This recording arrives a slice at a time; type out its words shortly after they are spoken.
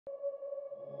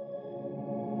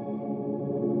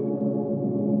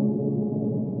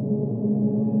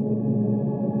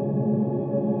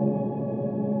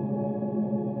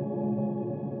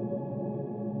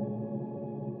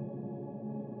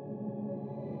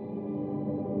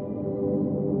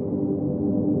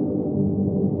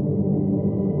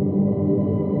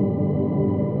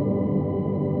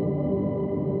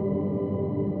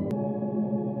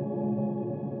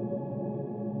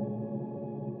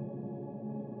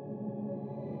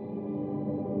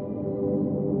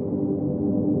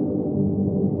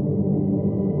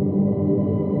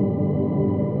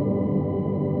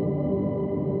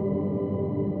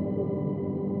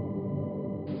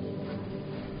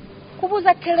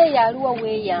Kereya aliwa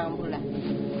weeyambula.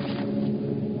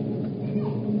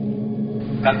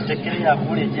 Kamse Kereya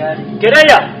kule jali.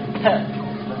 Kereya!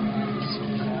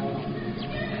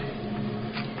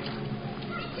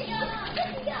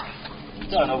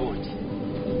 Tana boti.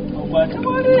 Okwate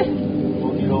wale.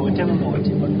 Ogiro otemu boti.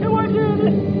 Ne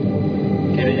wajere.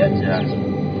 Kereya jali.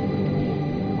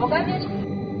 Ogambye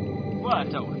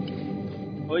Wata wali.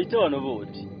 Oite wano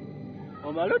boti.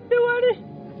 Omalodde wali.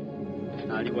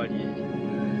 Ali wali eri.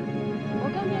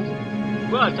 ogambye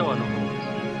Wata wano boti.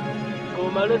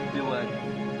 Omalodde wali.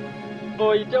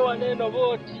 Oite waneno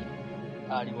boti.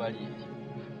 Ali wali eri.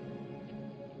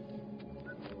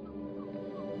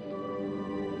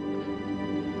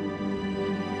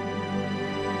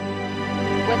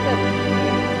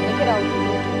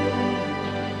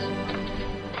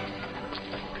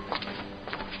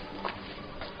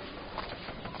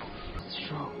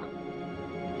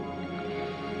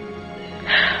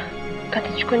 Kati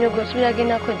Kikonyogo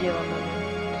suyagenako gye wama.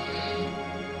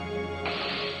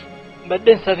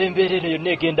 Mbadde nsaba embeera eno yonna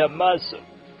egenda mu maaso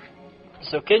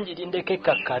nsooke njirindeko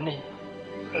ekkakkane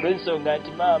olw'ensonga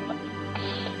nti maama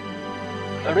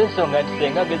olw'ensonga nti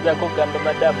senga gezaako okugamba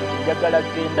madamu nti njagala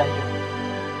kugendayo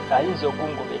ayinza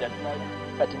okungobera ddala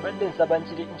kati mbadde nsaba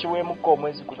nkiweemuko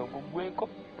omwezi guno guggweko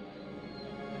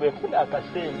bwe nfuna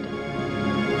akasente.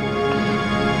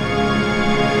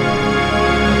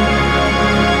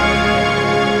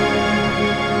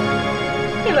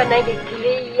 Nange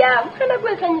Kereya mukana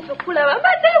gwensanyusa okulaba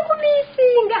mbadde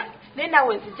okumiisinga naye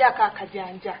naawe nzijjaako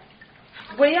akajanja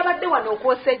bwe yabadde wano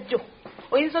okwosejjo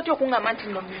oyinza otya okuŋŋamba nti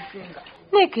nno miisinga.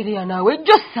 naye Kereya naawe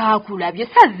jjo saakulabye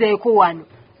sazzeeko wano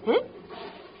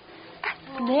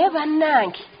naye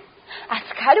bannange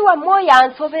asikaali wammwe oyo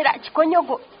ansobera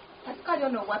Kikonyogo asikaali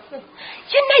ono waffe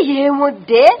yenna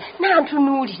yeemudde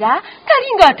n'antunuulira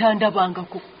kalinga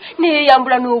atandabangako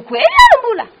neeyambula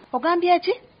n'okweyambula. ogambye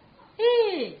ki?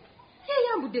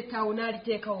 Yeyambudde ettaawo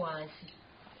n'aliteeka wansi.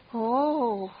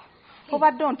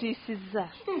 Obadde ontiisizza.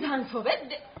 Nga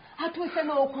nsobedde atuuse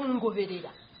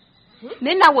n'okungoberera.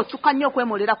 Naye naawe osukka nnyo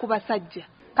okwemolera ku basajja.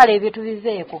 Kale ebyo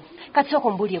tubiveeko kati sooka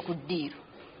mbulye ku ddiiro.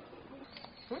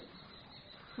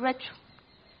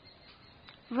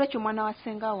 Lwekyo mwana wa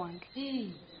ssenga wange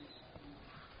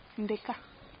ndeka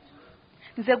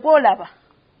nze gw'olaba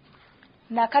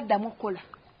naakaddamu okukola.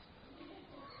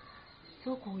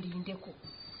 Sooka olindeko.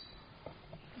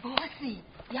 Boosi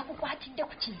yakukwatidde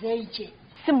ku kizeeyi kye.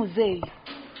 Si muzeeyi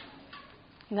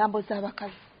ngambo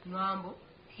z'abakazi. Ngambo?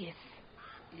 Yes.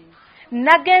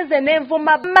 Nagenze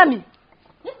nenvuma mami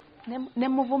ne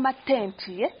muvuma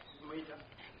tenti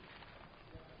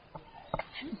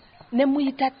ne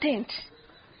muyita tenti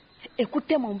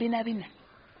ekutte mu mbinabina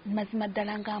mazima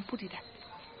ddala nga mpulira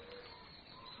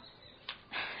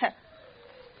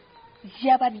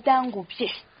yabadde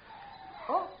angobye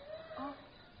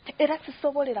era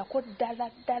sisobolerako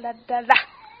ddala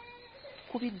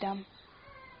kubiddamu.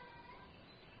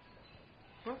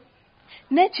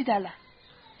 N'ekirala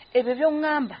ebyo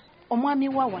by'oŋŋamba omwami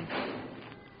wa wano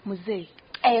muzeeyi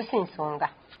eyo si nsonga.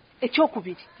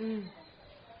 Ekyokubiri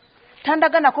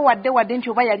tandaganako wadde nti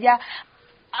oba yali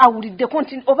awuliddeko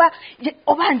nti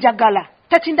oba njagala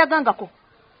takindagangako.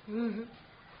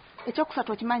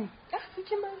 Ekyokusatu okimanyi?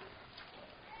 Sikimanyi.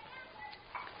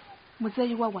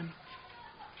 Muzeeyi wa wano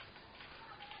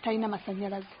talina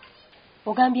masannyalaze.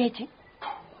 Ogambye ki?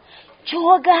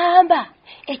 Kyogamba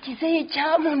ekizeeyi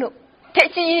kya muno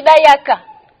tekiyina yaka.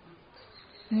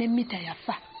 Ne mita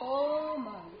yafa.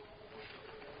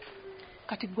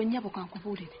 Kati gwe nnyabo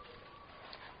kankubuulire.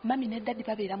 Mami ne daddi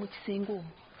babeera mu kisenga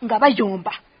omwo nga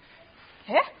bayomba.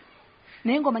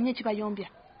 Naye ng'omanye ekibayombya.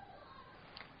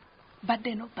 Badde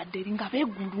eno badde eri nga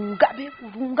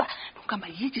beegulunga. Nogamba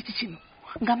yiki kino.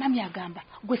 Nga mami agamba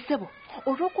gwe ssebo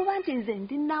olw'okuba nti nze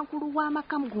ndi nankulu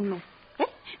w'amaka guno.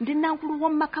 Ndi nankulu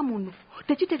w'omu maka muno.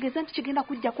 Tekitegeeza nti kigenda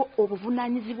kujjako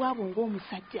obuvunaanyizibwa bwo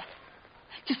ng'omusajja.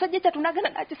 Kisajja kya tunagenda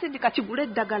nakisindika kigule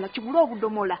eddagala kigule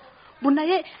obudomola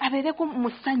bunaye abeereko mu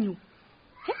ssanyu.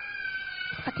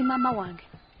 Kati maama wange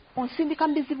onsindika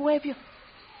mu bizibu ebyo.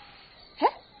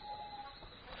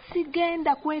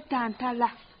 Sigenda kwetantala.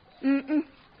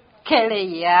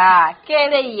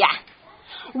 Kereya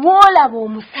woolaba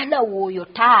omusana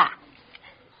w'oyota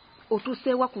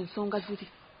otuuseewa ku nsonga ziri.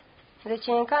 Nze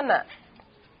kyenkana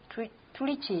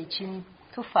tuli kyekimu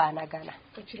tufaanagana.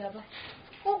 Okiraba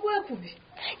ogwekubi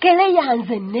Kereya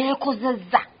nze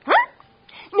neekozezza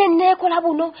neneekola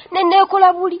buno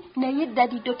neneekola buli naye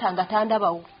eddalido tanga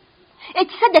tandabawo.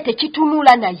 Ekisajja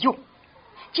tekitunula nayo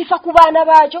kifa ku baana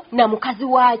baakyo na mukazi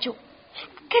waakyo.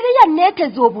 Kereya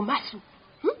neeteza obumasu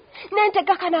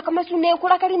nentega kana akamasu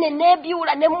nenkola kali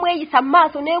nebyula nemweyisa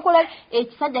maaso nenkola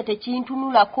ekisajja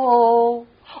tekintunulako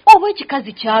oba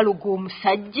ekikazi kyaloga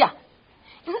omusajja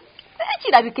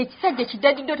ekirabika ekisajja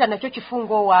kidadidota nakyo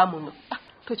kifunga owamuno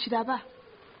tokiraba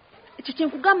ekyo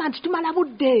kyenkugamba nti tumala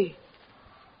budde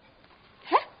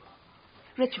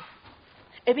Rachel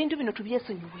ebintu bino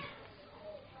tubyesonyiwe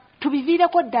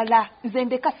tubiviireko ddala nze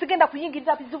ndeka sigenda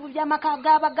kuyingiriza bizibu by'amaka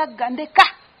g'abagagga ndeka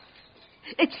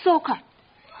ekisooka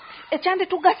ekyande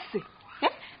tugasse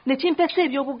ne kimpesa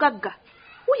eby'obugagga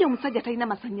wuyo omusajja talina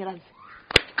masannyalaze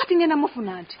kati ngenda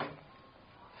mufuna nti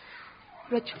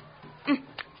Rachel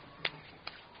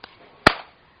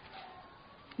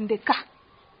ndeka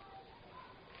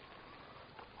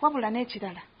wabula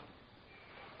n'ekirala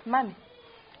mami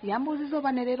yambuuziza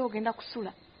oba ne leero ogenda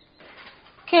kusula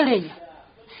Keleya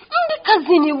ndi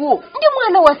kaziniwo ndi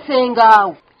mwana wa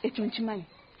ssengaawo ekyo nkimanyi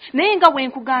naye nga bwe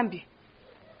nkugambye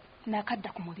nakadda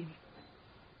ku mulimu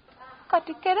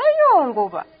kati Keleya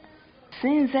ngoba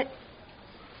sinze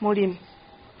mulimu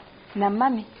na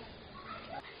mami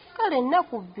kale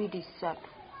ennaku 2-3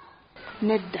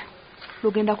 nedda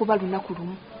lugenda kuba lunaku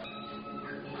lumu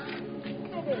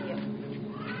Keleya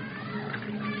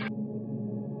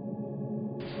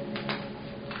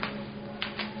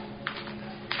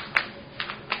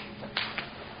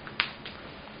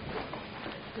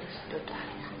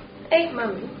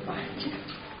mami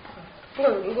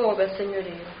ngoba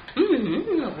senyorero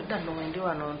obudda nno wendi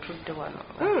wano ntudde wano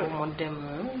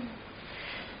mpumuddemu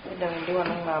edda wendi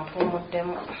wano nga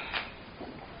mpumuddemu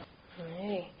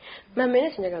mami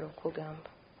era sinjagala okugamba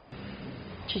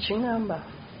kikiŋŋamba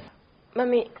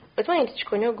mami okimanyi nti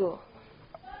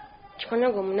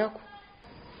kikonyogo munaku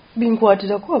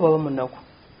binkwatirako ababa munaku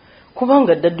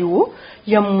kubanga ddadiwo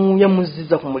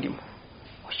yamuzziza ku mulimu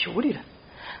okiwulira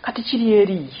kati kiri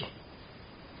eriye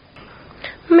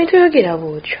mami toyogera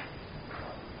bwotyo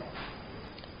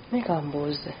neka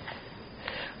mbuuze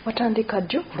watandika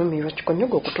ddi okulumirwa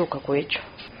kikonyogo okutuuka ku ekyo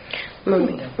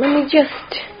mami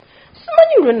just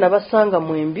simanyi lwe nabasanga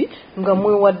mwembi nga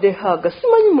mwewadde haaga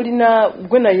simanyi mulina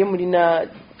gwe naye mulina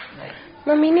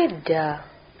mami nedda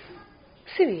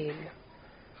si byebyo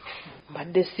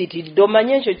mbadde siitiridde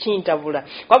omanye ekyo kintabula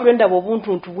wabula ndaba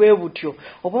obuntuntu bwe butyo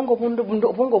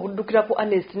obwongo obuddukira ku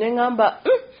Honest ne ŋŋamba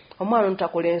omwana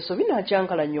ntakola ensobi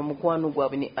n'akyankalanya omukwano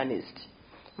gwabwe ne Honest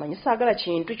manyi saagala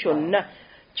kintu kyonna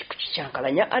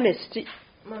kikyankalanya Honest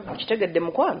okitegedde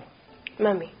mukwano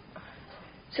mami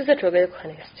size twogere ku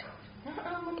Honest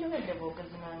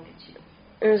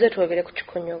nze twogere ku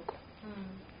Kikonyogo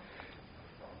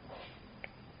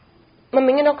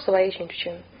mami ngenda kusabayo ekintu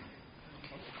kimu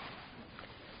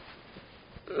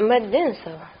mbadde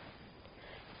nsaba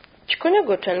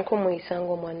Kikonyogo otandika omuyisa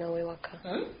ng'omwana we waka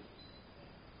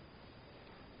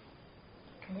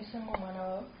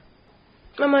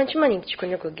mama nkimanyi nti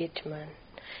Kikonyogo getman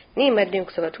naye mbadde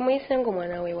nkusaba tumuyise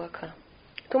ng'omwana we waka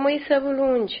tumuyise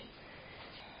bulungi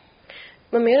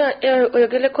mami era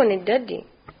oyogereko ne daddi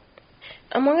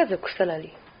amwongeze ku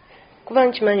salary kuba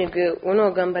nkimanyi gwe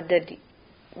onoogamba daddi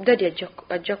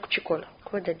ajja kukikola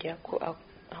kuba daddi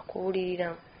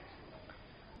akuwulirira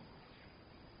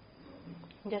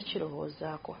nja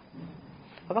kirowoozaako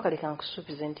oba kale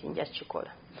kankusuubize nti nja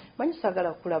kikola manyi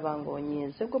saagala kulaba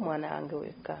ng'onyiize gwe mwana wange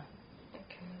wekka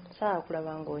saagala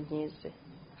kulaba ng'onyiize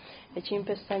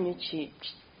ekimpa essanyu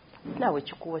naawe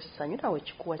kikuwa essanyu naawe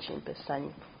kikuwa kimpa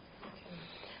essanyu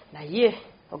naye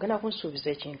ogenda kunsuubiza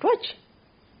ekintu eki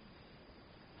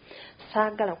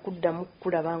saagala kuddamu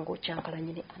kulaba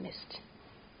ng'okyankalanye ne Honest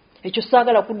ekyo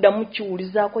saagala kuddamu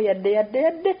kiwulizaako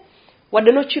yadde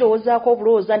wadde n'okirowoozaako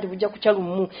obulowooza nti bujja kukya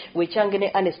lumu weekyange ne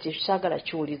Honest ekyo saagala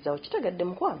kiwulizaawo kitegedde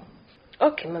mukwano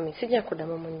okay mami sijja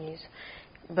kuddamu munyiiza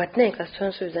but naye kasita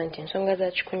onsuubiza nti ensonga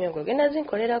za Kikonyogo ogenda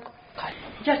zinkolerako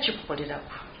nja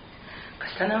kikukolerako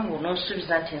kasita nange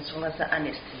ononsuubiza nti ensonga za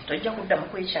Honest tojja kuddamu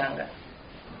kwekyanga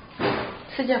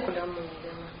sijja kuddamu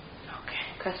munyiiza mami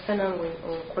kasita nange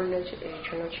onkolera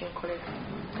ekyo n'okinkolera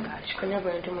Kikonyogo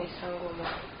ntumuyisanga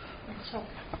omwana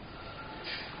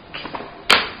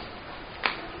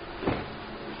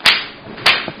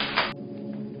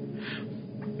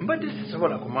mbadde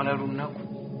sisobola kumala lunaku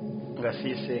nga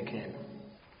siiseeko eno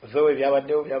zowe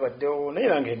byabaddewo naye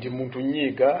nange ndi muntu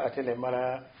nyiiga ate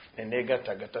nemala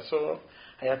neneegattagatta so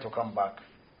ayatoka mubaaka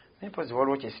naye pozi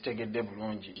waliwo kyesitegedde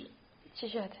bulungi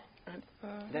kikyate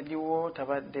dadiwo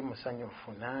tabadde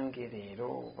musanyufu nange leero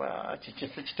oba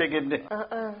kitegedde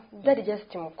daddi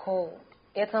just mukoowu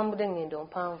yatambudde engendo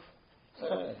mpanvu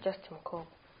just mukoowu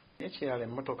ekirala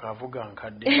emmotoka avuga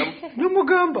nkadde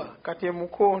nemugamba kati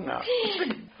emukoona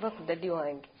va ku daddi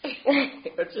wange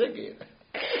okitegeera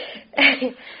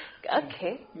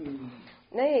Okay.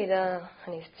 Naye era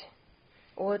honest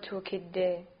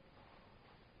wootuukidde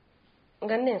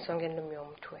nga n'ensonga ennumya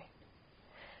omutwe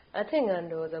ate nga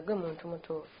ndowooza gwe muntu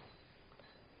mutuufu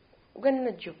gwe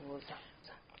nnagibuuza.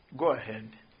 Go ahead.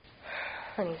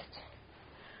 Honest,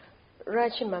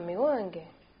 lwaki mami wange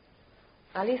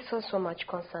ali so much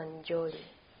concerned gy'oli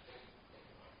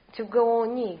nti gwe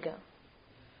woonyiiga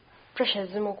pressure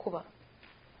zimukuba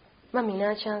mami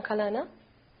n'akyankalana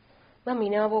mami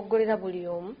n'aboggolera buli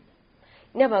omu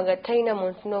naba nga talina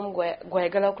muntu n'omu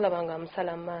gw'ayagala okulaba nga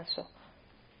amusala mu maaso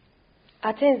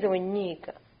ate nze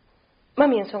wenyiiga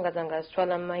mami ensonga zange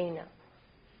azitwala mu mayina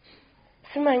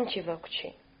simanyi kiva ku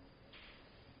ki.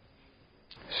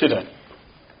 Sira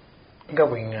nga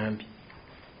bwe ŋŋambye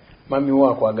mami wo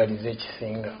akwagaliza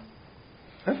ekisinga.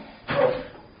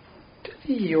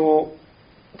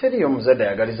 Teriyo muzadde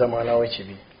ayagaliza mwana we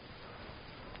kibi.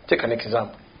 Take an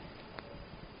example.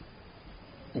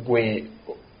 Gwe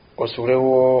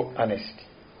osulewo honest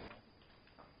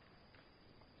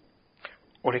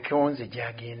olekewo nze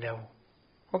gy'agendawo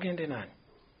ogende nani?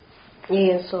 Ye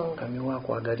ensonga mami wo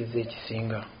akwagaliza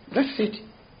ekisinga. That's it.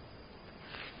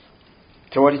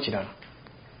 Tewali kirala.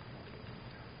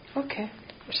 Okay.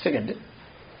 Kitegedde?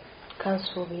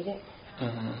 Kansuubire.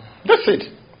 That's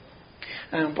it.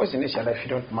 Mpozi nekyala if you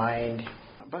don't mind.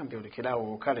 Bambi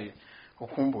olekerawo kale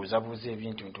okumbuuzabuuza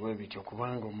ebintu ntuwe bityo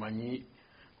kubanga omanyi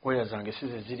oya zange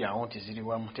size ziri awo nti ziri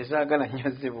wamu tezaagala nnyo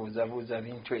zibuuzabuuza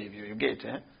bintu ebyo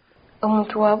yogete.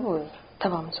 Omuntu wabuuza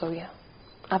taba musobya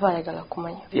aba ayagala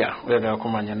kumanya. Oyagala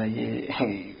kumanya naye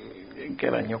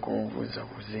gera nnyo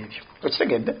kumubuuzabuuza ebyo.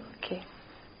 Okitegedde? Okay.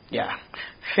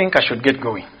 Think I should get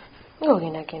going.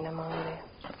 Ng'ogenda mangu.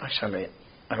 Actually,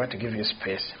 I want to give you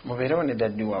space. Mubeerewo ne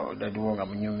daddi wo nga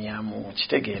munyumyamu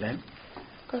kitegeera.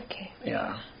 Okay.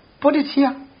 Put it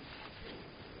here.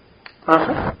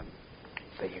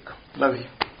 There you go. Love you.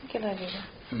 Okay, love you.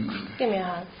 Give me a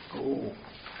hug. Oh.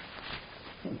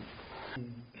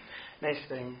 Nice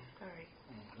time. All right.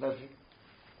 Love you.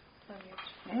 Love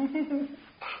you.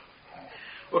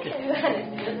 Okay.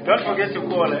 Don't forget to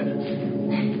call.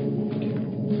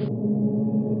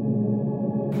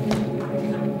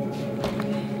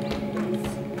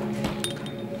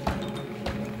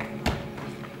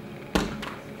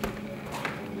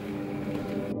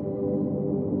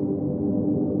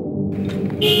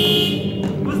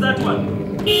 Who's that one?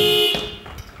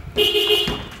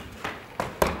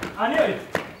 I knew it.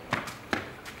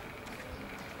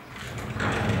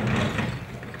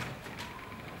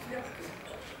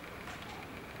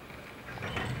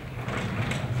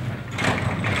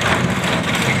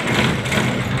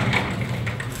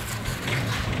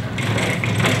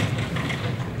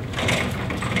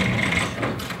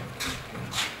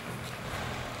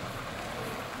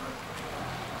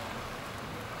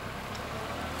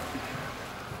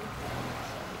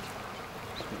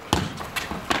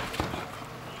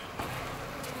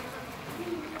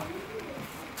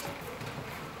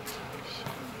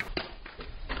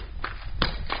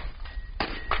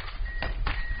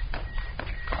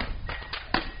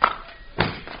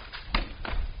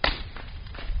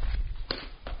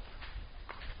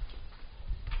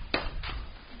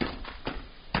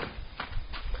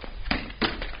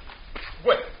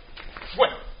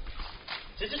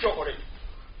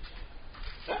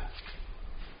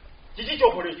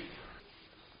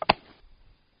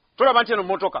 Tulaba nti eno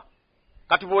mmotoka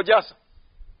kati bw'ogyasa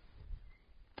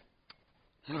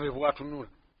nwe bwatunula.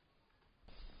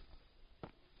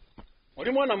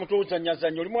 Oli mwana muto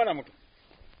ozannyazannya, oli mwana muto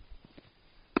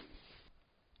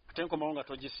ate nkomawo nga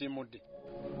togisiimudde.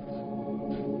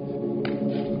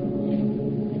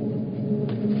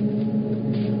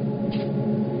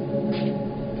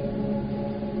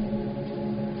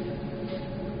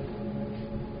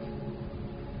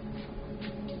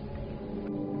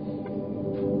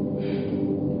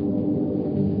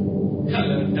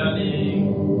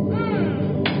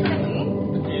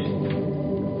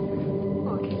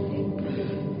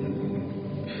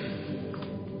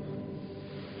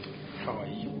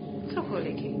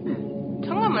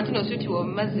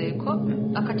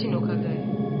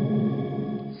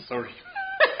 Sorry.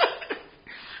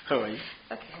 How are you?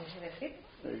 Okay.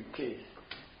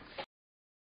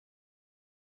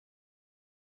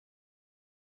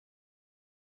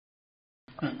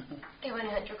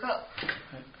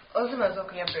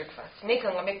 Breakfast. Make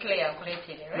clear right?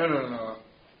 No.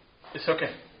 It's okay.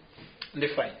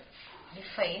 They're fine. They're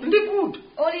fine? They're good.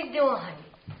 All is doing, honey.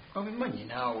 I'm money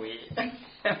now. Okay.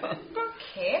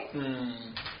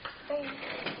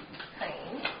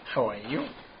 Fine. How are you?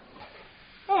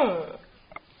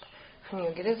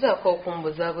 Nyogerezaako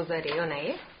okumbuzaabuza leero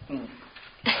naye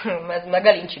mazima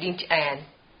gali nkiri nti ayani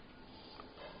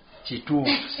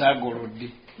kituufu saagolodde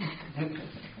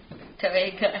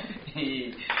tabeega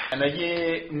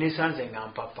naye nesanze nga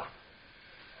mpapa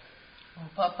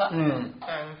papa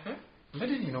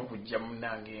mbadde nina okujja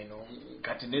munnange eno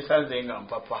kati nesanze nga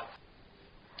mpapa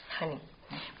hani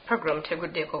program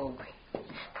teguddeeko bugwe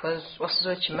because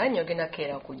wasuze okimanyi ogenda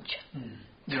keera kujja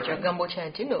kyagamba otya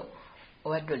nti no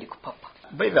obadde oli ku papa.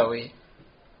 By the way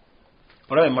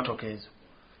olaba emmotoka ezo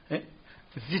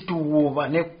zituwuuba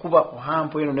nekkuba ku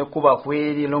hampu eno nekkuba ku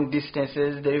eri long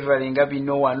distances delivery nga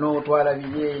bino wano otwala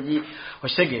biri eri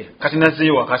okitegeera kati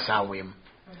nazzeeyo wakasaaweemu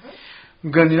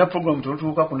nga nina program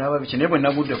tolutuuka kunaaba biki naye bwe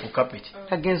nagudde ku kapeti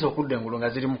agenza okudda engulu nga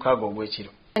ziri mukaaga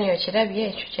ogw'ekiro. Ani okirabye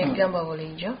ekyo kyegamba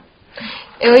bulijjo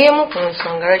eyo yemu ku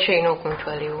nsonga lwaki olina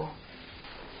okuntwalewo.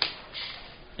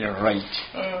 You're right.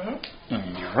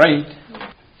 You're right.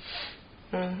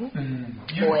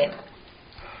 Well.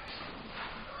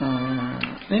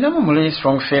 Ninamu muli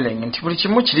strong feeling nti buli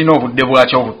kimu kirina obudde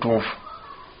bwakyo obutuufu.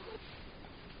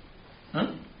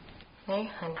 Naye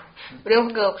hani buli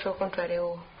omugaga okusooka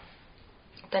ontwalewo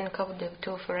otandika budde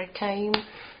butuufu right time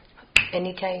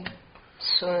anytime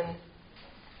soon.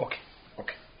 Okay.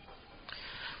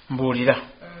 Mbuulira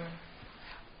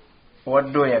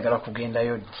wadde oyagala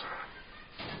kugendayo ddi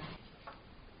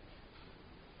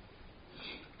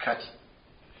kati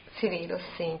si leero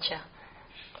sinkya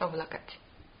wabula kati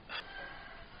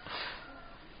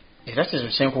era kizo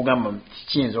kyenkugamba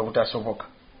kiyinza obutasoboka.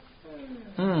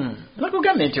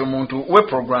 Nakugambye nti omuntu we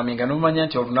programming n'omanya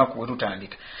nti olunaku we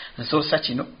tutandika nsoosa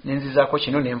kino nenzizaako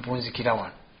kino nempunzikira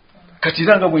wano kati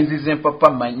era nga bwe nziza empapa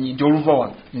manyi nti oluva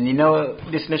wano nina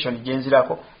destination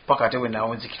gyenzirako paka ate we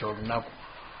naawunzikira olunaku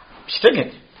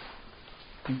kitegedde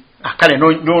akale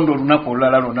londo olunaku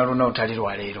olulala lwonna otali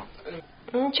lwaleero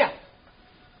nkya.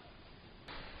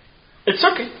 It's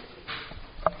okay.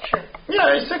 Sure.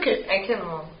 Yeah, it's okay. I tell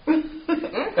mom.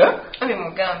 Huh? Ami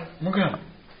mugambe. Okay.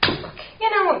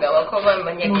 Yana mugamba kuba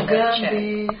manya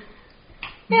Mugambe.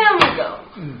 Yana mugamba.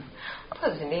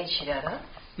 Pazi n'ekirala.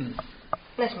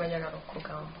 Nakimanya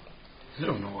n'okugamba.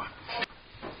 Nonowa.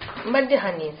 Mbadde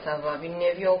hani nsaba bino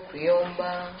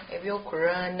ebyokuyomba,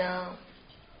 ebyokulwana.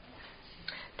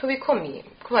 Tubikomye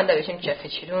kuba ndaba ekintu kyaffe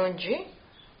kirungi.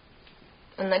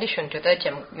 In addition to that,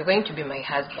 you're going to be my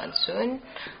husband soon.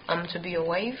 I'm to be your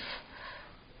wife.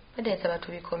 But then nsaba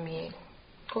tubikomye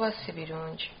kuba si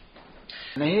birungi.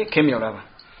 Naye Kemi olaba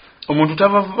omuntu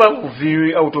tava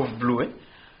very out of blue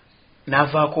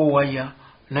n'avaako waya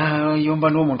n'ayomba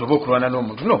n'omuntu oba okulwana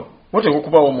n'omuntu no wote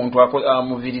kukubawo omuntu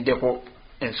amuviiriddeko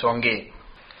ensonga eyo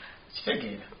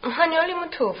kitegeera. Hani oli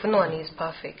mutuufu, no one is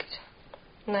perfect.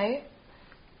 Naye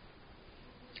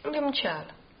ndi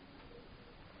mukyala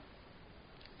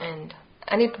and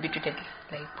I need to be treated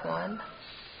like one.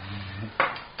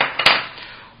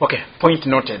 Okay, point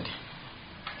noted.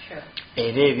 Sure.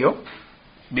 Era ebyo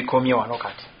bikomye wano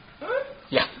kati.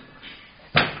 Yeah.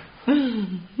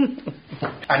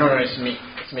 I know it's me.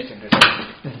 It's me to do it.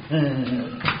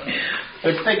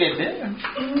 Let's take it there.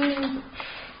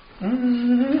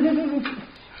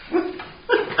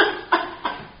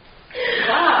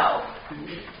 Wow.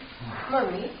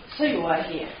 Mommy, So you are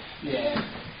here. Yeah.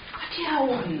 How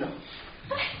no?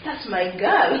 That's my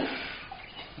girl.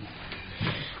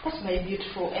 That's my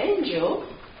beautiful angel.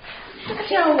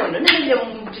 How no? Nende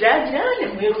mujiraja,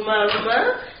 nende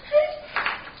mama.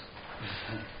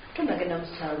 Tunagenda mu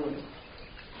salon.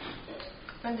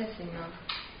 I'm just enough.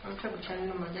 I'm trying to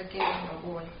channel my jacket and my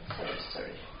boy.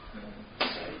 Sorry.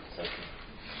 It's okay.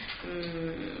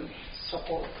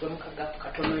 Soko kwemukaga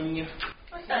katono nnyo.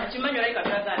 Kimanyi oli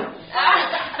katagana.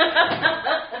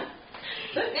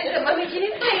 Nenda mami kiri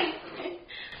fine.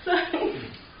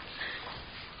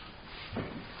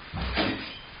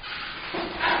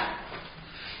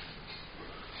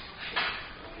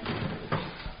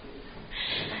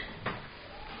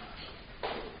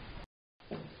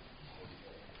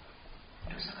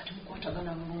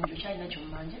 Mukwatagana mulungi okyalina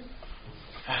kyomanja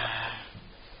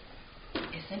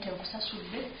esente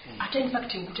nkusasudde ate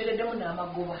infact nkutereddemu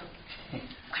n'amagoba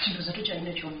kati ndoza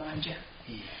tokyalina kyomanja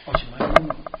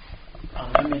Okimanyi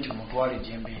agambye nti omutwale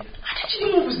gyembeera. ate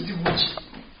kirimu buzibu ki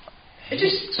ekyo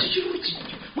kirimu ki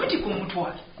mwetika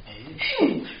omutwale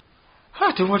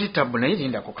Tewali tabu naye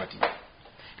lindako kati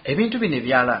ebintu bino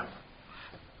ebyala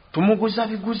tumuguza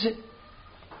biguze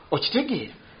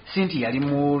okitegeera sinti yali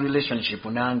mu relationship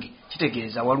nange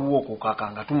kitegeeza waliwo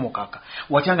okukaka nga tumukaka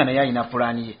watyanga naye alina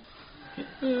pulaani ye.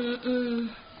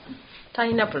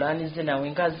 talina pulaani ze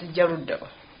nawe nga zijja luddawa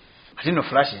ate no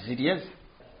flash ziri ezi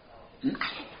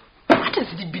ate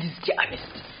ziri bbiri zitya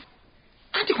honest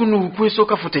anti kuno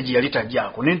kwesooka footage yali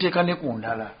tajjaako nenteeka ne ku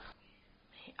ndala.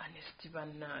 Honest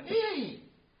bannange.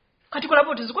 Kati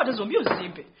kolaba otizikwate zombi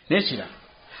ozimpe. Nekira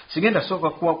sigenda sooka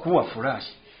kuwa flash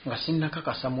nga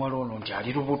sinnakakasa muwala ono nti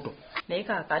ali lubuto. Naye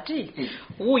kaakati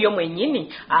wuuyo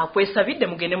mwennyini akwesabidde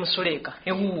mugende musuleeka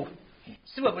ewuwo.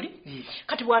 Si bwe buli?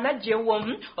 Kati bw'anajja ewuwo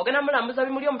ogenda mulambuza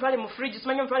bimuli omutwale mu fridge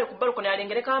simanyi omutwale ku balukoni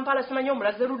alengere Kampala simanyi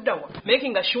omulaze luddawa.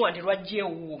 Making sure nti lwajja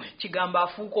ewuwo kigamba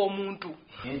afuuka omuntu.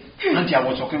 Anti abo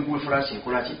osooke nkuwe flash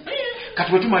ekola ki?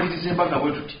 Kati bwe tumaliriza embaga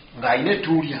bwe tuti ng'alina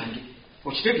ettuuli lyange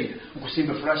okitegeera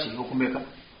nkusimbe flash ey'okumeka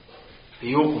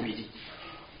ey'okubiri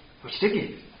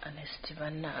okitegeera. Honest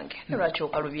bannange lwaki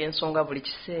okalubya ensonga buli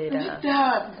kiseera?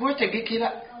 Dda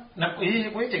gwetegekera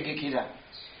gwetegekera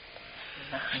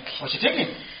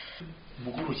okitegeera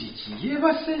mukulu kiki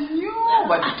yeebase nnyo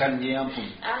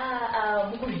baditanneyampumu.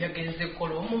 Mukulu yagenze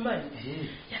kola omumanyi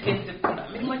yagenze kola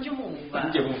mirimu gimuwuba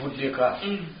nje buvuddeka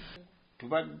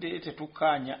tubadde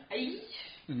tetukkaanya.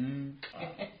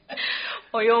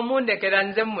 Oyo omundekera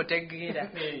nze mmutegeera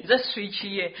nze switch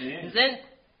ye nze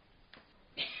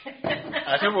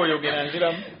ate bw'oyogera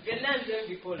nziramu genna nze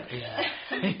mbikola.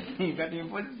 kati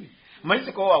mpozi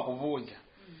manyisiko wakubuuza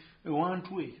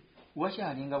ewantu eyo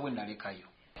wakyalinga bwe nalekayo.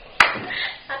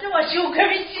 Ate wakyuka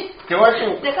biki?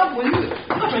 Tewakyuka. Leka bunywe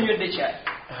nga tonywedde kyali.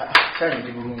 Kyali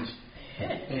ndi bulungi.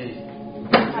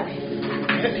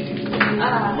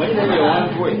 Mwalina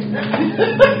ewantu eyo